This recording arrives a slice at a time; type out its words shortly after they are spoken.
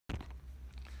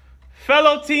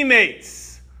Fellow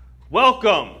teammates,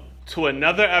 welcome to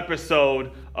another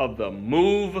episode of the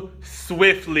Move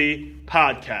Swiftly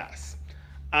podcast.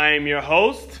 I am your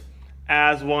host,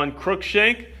 Aswan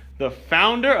Crookshank, the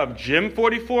founder of Gym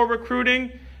 44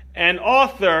 Recruiting and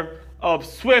author of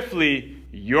Swiftly,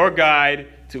 Your Guide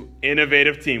to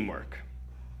Innovative Teamwork.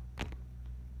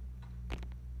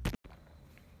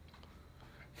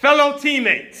 Fellow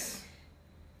teammates,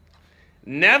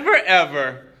 never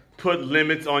ever put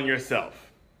limits on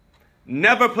yourself.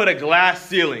 Never put a glass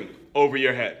ceiling over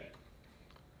your head.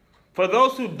 For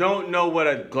those who don't know what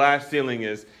a glass ceiling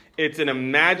is, it's an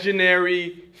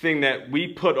imaginary thing that we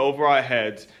put over our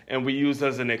heads and we use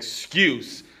as an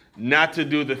excuse not to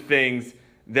do the things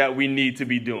that we need to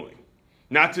be doing.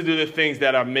 Not to do the things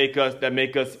that make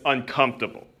us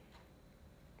uncomfortable.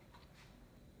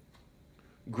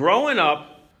 Growing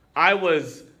up, I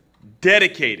was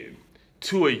dedicated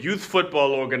to a youth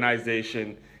football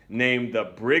organization named the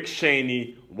Briggs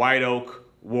Cheney White Oak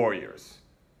Warriors.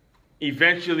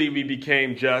 Eventually, we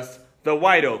became just the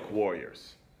White Oak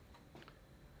Warriors.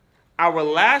 Our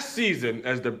last season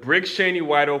as the Briggs Cheney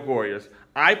White Oak Warriors,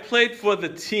 I played for the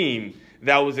team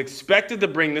that was expected to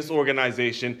bring this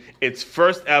organization its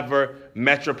first ever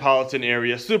metropolitan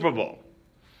area Super Bowl.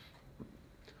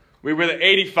 We were the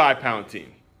 85-pound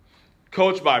team,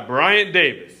 coached by Bryant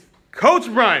Davis. Coach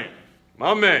Bryant,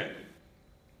 my man.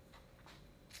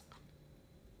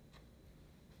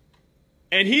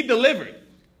 And he delivered.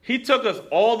 He took us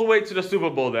all the way to the Super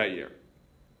Bowl that year.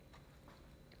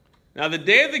 Now, the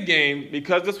day of the game,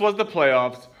 because this was the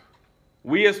playoffs,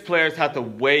 we as players had to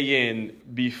weigh in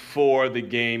before the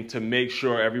game to make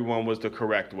sure everyone was the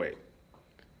correct weight.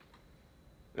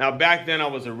 Now, back then, I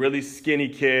was a really skinny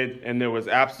kid, and there was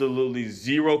absolutely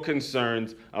zero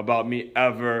concerns about me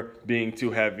ever being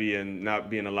too heavy and not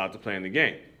being allowed to play in the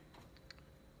game.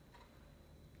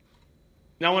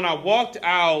 Now, when I walked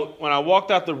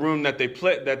out the room that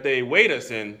they weighed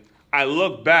us in, I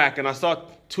looked back and I saw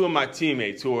two of my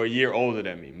teammates who were a year older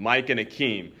than me, Mike and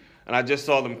Akeem, and I just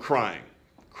saw them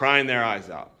crying their eyes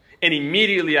out. And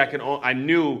immediately I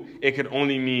knew it could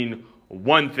only mean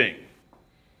one thing: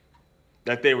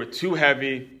 that they were too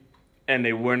heavy and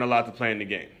they weren't allowed to play in the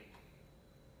game.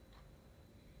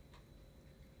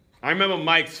 I remember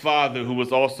Mike's father, who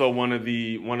was also one of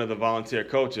the volunteer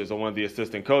coaches or one of the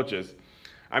assistant coaches.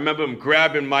 I remember him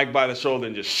grabbing Mike by the shoulder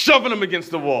and just shoving him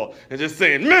against the wall and just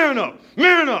saying, "Man up,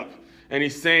 man up." And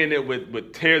he's saying it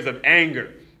with tears of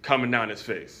anger coming down his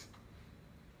face.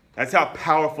 That's how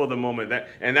powerful the moment,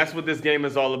 and that's what this game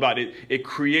is all about. It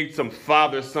creates some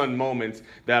father-son moments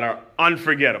that are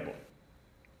unforgettable.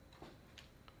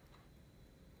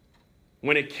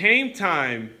 When it came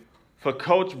time for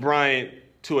Coach Bryant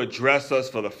to address us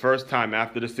for the first time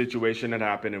after the situation had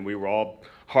happened and we were all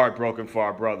heartbroken for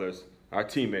our brothers, our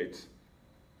teammates,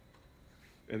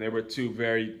 and they were two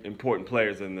very important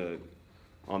players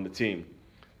on the team.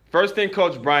 First thing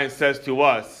Coach Bryant says to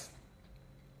us,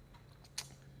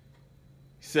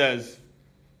 he says,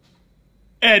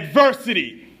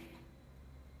 "Adversity."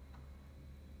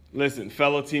 Listen,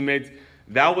 fellow teammates,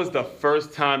 that was the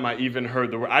first time I even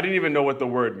heard the word. I didn't even know what the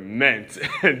word meant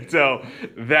until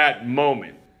that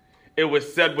moment. It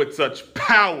was said with such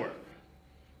power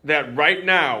that right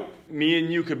now, me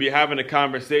and you could be having a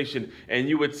conversation and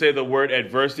you would say the word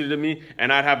adversity to me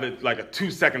and I'd have like a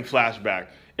 2-second flashback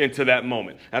into that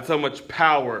moment. That's how much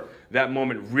power that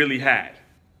moment really had.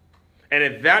 And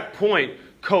at that point,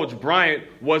 Coach Bryant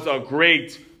was a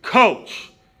great coach.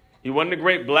 He wasn't a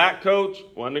great black coach,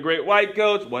 wasn't a great white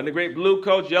coach, wasn't a great blue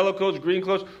coach, yellow coach, green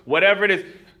coach, whatever it is.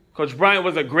 Coach Bryant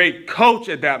was a great coach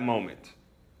at that moment.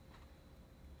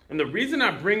 And the reason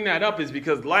I bring that up is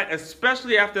because,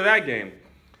 especially after that game,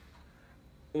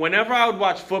 whenever I would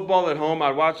watch football at home, I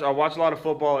watch a lot of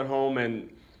football at home, and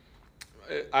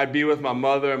I'd be with my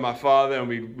mother and my father, and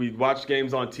we'd watch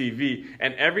games on TV.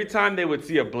 And every time they would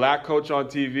see a black coach on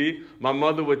TV, my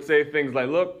mother would say things like,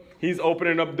 "Look, he's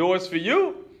opening up doors for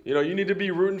you. You know, you need to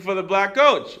be rooting for the black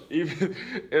coach."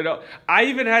 I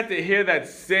even had to hear that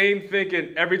same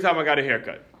thinking every time I got a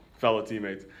haircut, fellow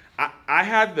teammates. I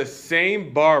had the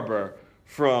same barber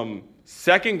from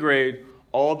second grade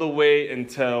all the way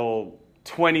until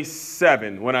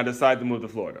 27 when I decided to move to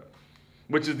Florida,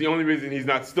 which is the only reason he's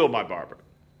not still my barber.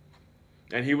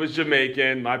 And he was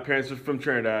Jamaican, my parents were from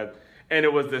Trinidad, and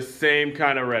it was the same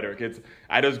kind of rhetoric.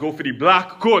 I just go for the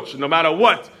black coach no matter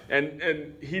what.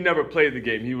 And he never played the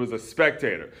game. He was a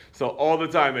spectator. So all the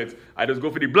time I just go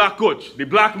for the black coach, the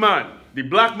black man,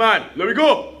 let me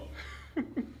go.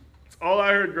 That's all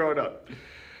I heard growing up.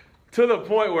 To the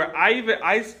point where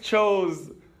I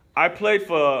chose I played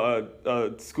for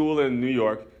a school in New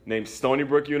York named Stony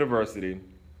Brook University.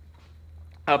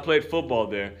 I played football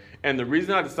there. And the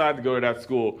reason I decided to go to that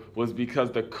school was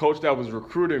because the coach that was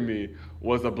recruiting me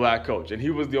was a black coach. And he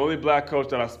was the only black coach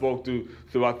that I spoke to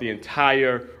throughout the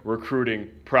entire recruiting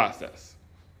process.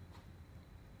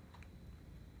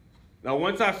 Now,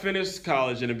 once I finished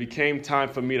college and it became time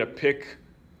for me to pick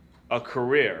a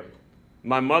career,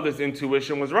 my mother's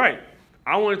intuition was right.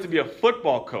 I wanted to be a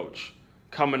football coach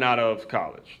coming out of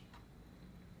college.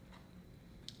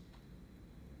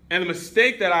 And the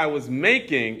mistake that I was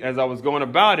making as I was going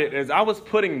about it is I was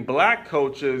putting black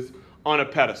coaches on a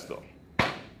pedestal.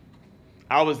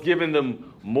 I was giving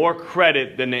them more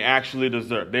credit than they actually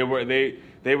deserved. They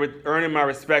were earning my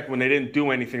respect when they didn't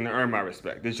do anything to earn my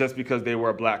respect. It's just because they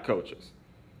were black coaches.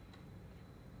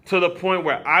 To the point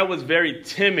where I was very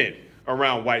timid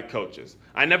around white coaches.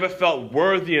 I never felt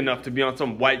worthy enough to be on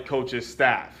some white coach's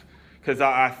staff because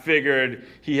I figured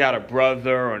he had a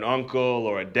brother or an uncle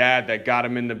or a dad that got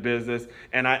him in the business,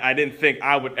 and I didn't think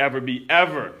I would ever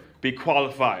be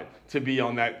qualified to be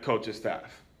on that coach's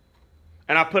staff.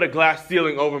 And I put a glass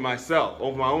ceiling over myself,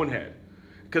 over my own head.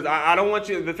 Because I don't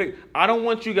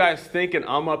want you guys thinking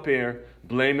I'm up here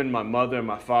blaming my mother and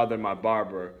my father and my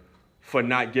barber for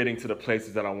not getting to the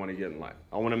places that I want to get in life.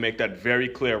 I want to make that very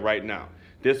clear right now.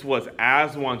 This was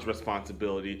Aswan's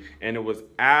responsibility, and it was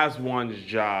Aswan's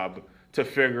job to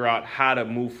figure out how to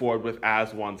move forward with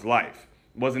Aswan's life.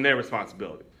 It wasn't their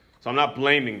responsibility. So I'm not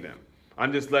blaming them.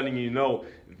 I'm just letting you know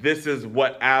this is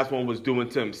what Aswan was doing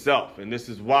to himself, and this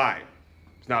is why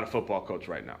he's not a football coach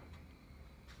right now.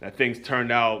 That things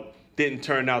didn't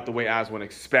turn out the way Aswan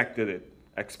expected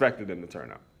them to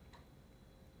turn out.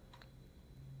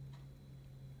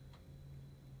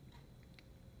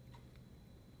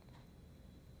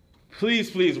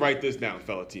 Please write this down,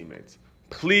 fellow teammates.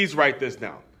 Please write this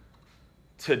down.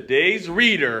 Today's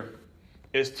reader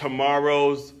is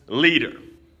tomorrow's leader.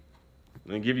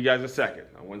 Let me give you guys a second.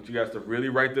 I want you guys to really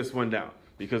write this one down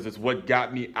because it's what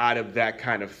got me out of that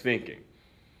kind of thinking.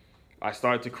 I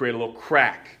started to create a little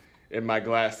crack in my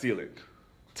glass ceiling.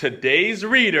 Today's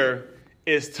reader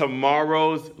is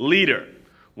tomorrow's leader.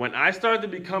 When I started to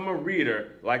become a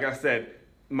reader, like I said,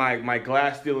 my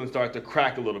glass ceiling started to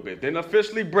crack a little bit. Didn't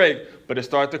officially break, but it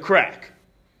started to crack.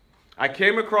 I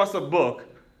came across a book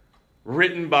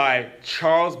written by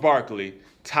Charles Barkley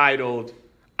titled,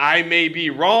 I May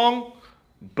Be Wrong,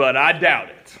 But I Doubt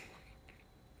It.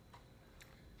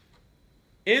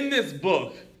 In this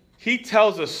book, he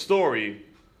tells a story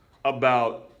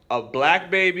about a black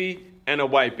baby and a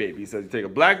white baby. He says you take a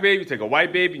black baby, you take a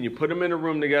white baby, and you put them in a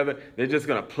room together. They're just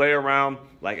going to play around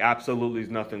like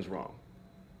absolutely nothing's wrong.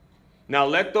 Now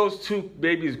let those two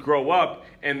babies grow up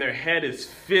and their head is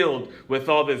filled with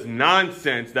all this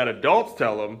nonsense that adults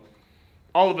tell them.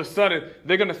 All of a sudden,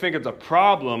 they're going to think it's a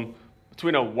problem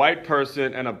between a white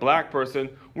person and a black person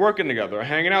working together or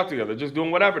hanging out together, just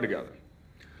doing whatever together.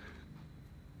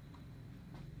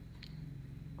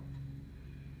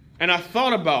 And I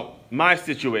thought about my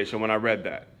situation when I read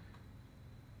that.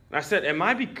 And I said, am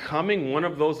I becoming one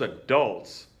of those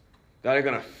adults that are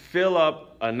going to fill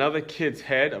up another kid's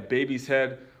head, a baby's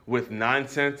head, with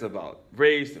nonsense about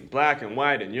race and black and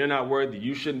white and you're not worthy,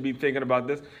 you shouldn't be thinking about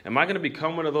this? Am I going to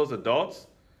become one of those adults?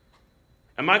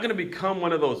 Am I going to become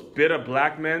one of those bitter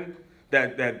black men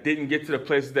that didn't get to the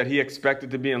places that he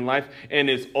expected to be in life and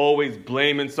is always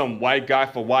blaming some white guy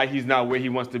for why he's not where he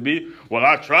wants to be? Well,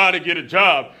 I tried to get a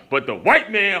job, but the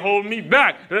white man holding me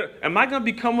back. Am I going to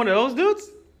become one of those dudes?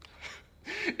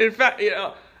 In fact,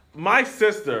 my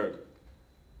sister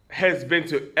has been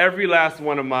to every last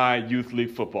one of my youth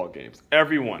league football games.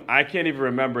 Every one. I can't even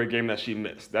remember a game that she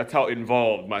missed. That's how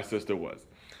involved my sister was.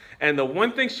 And the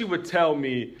one thing she would tell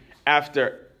me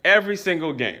after every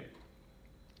single game,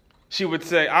 she would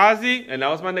say, Ozzy, and that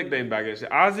was my nickname back then, she said,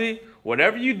 Ozzy,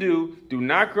 whatever you do, do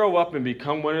not grow up and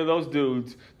become one of those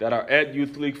dudes that are at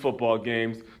youth league football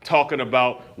games talking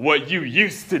about what you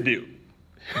used to do.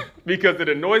 Because it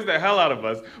annoys the hell out of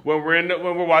us when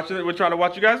we're trying to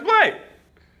watch you guys play.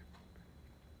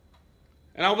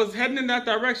 And I was heading in that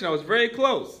direction. I was very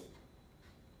close.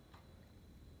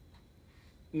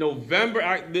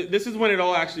 November, this is when it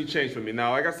all actually changed for me.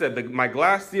 Now, like I said, my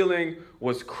glass ceiling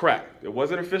was cracked. It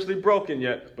wasn't officially broken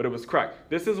yet, but it was cracked.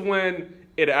 This is when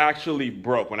it actually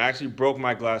broke. When I actually broke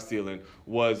my glass ceiling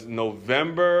was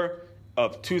November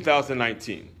of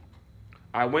 2019.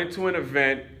 I went to an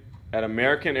event at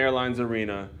American Airlines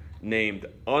Arena named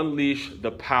Unleash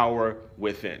the Power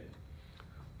Within,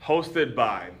 hosted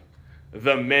by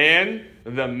the man,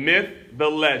 the myth, the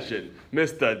legend,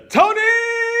 Mr. Tony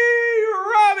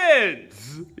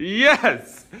Robbins.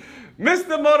 Yes,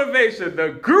 Mr. Motivation,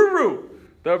 the guru,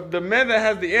 the man that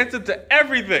has the answer to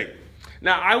everything.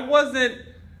 Now, I was a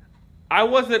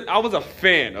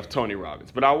fan of Tony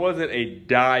Robbins, but I wasn't a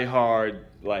diehard,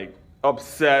 like,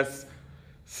 obsessed,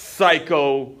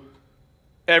 psycho,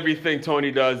 everything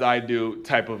Tony does, I do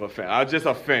type of a fan. I was just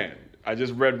a fan. I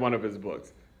just read one of his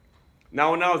books.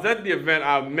 Now, when I was at the event,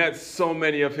 I met so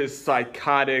many of his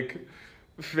psychotic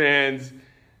fans,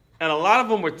 and a lot of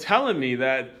them were telling me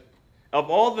that of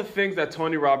all the things that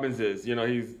Tony Robbins is, you know,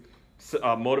 he's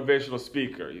a motivational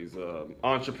speaker, he's an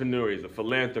entrepreneur, he's a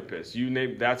philanthropist, you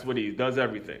name, that's what he does,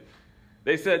 everything.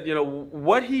 They said, you know,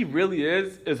 what he really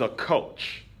is a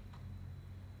coach.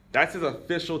 That's his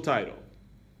official title.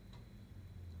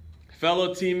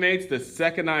 Fellow teammates, the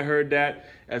second I heard that,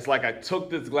 it's like I took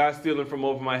this glass ceiling from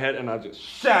over my head and I just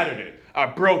shattered it. I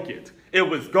broke it. It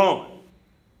was gone.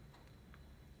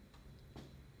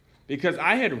 Because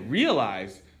I had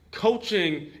realized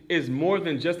coaching is more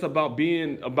than just about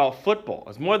being about football.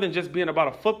 It's more than just being about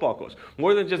a football coach.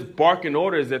 More than just barking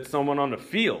orders at someone on the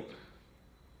field.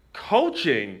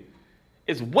 Coaching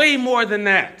is way more than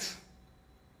that.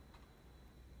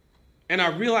 And I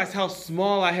realized how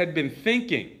small I had been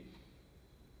thinking.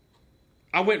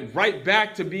 I went right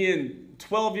back to being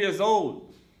 12 years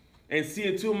old and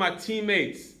seeing two of my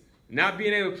teammates not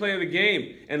being able to play the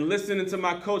game and listening to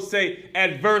my coach say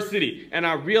adversity. And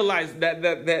I realized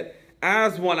that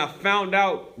as one, I found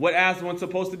out what as one's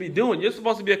supposed to be doing. You're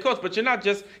supposed to be a coach, but you're not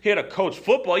just here to coach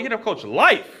football. You're here to coach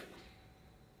life.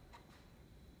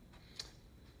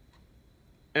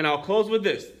 And I'll close with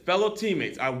this. Fellow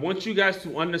teammates, I want you guys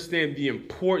to understand the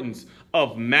importance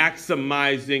of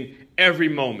maximizing every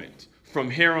moment from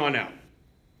here on out.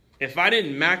 If I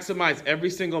didn't maximize every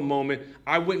single moment,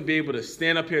 I wouldn't be able to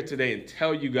stand up here today and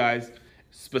tell you guys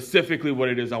specifically what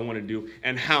it is I want to do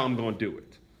and how I'm going to do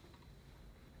it.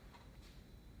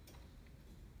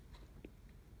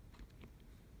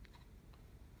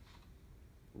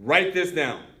 Write this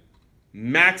down.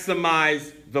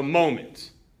 Maximize the moment.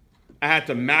 I had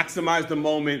to maximize the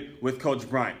moment with Coach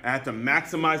Bryant. I had to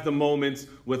maximize the moments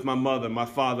with my mother, my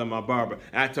father, my barber.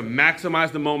 I had to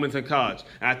maximize the moments in college.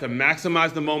 I had to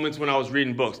maximize the moments when I was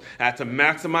reading books. I had to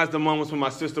maximize the moments when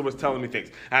my sister was telling me things.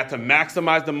 I had to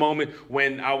maximize the moment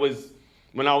when I was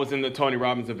in the Tony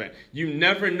Robbins event. You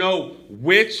never know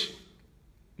which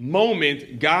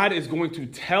moment God is going to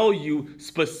tell you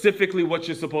specifically what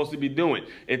you're supposed to be doing.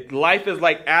 Life is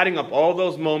like adding up all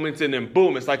those moments and then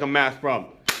boom, it's like a math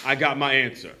problem. I got my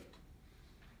answer.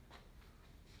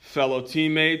 Fellow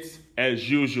teammates, as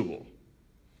usual,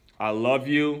 I love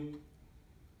you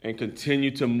and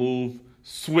continue to move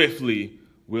swiftly.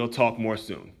 We'll talk more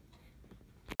soon.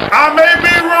 I may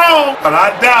be wrong, but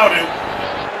I doubt it.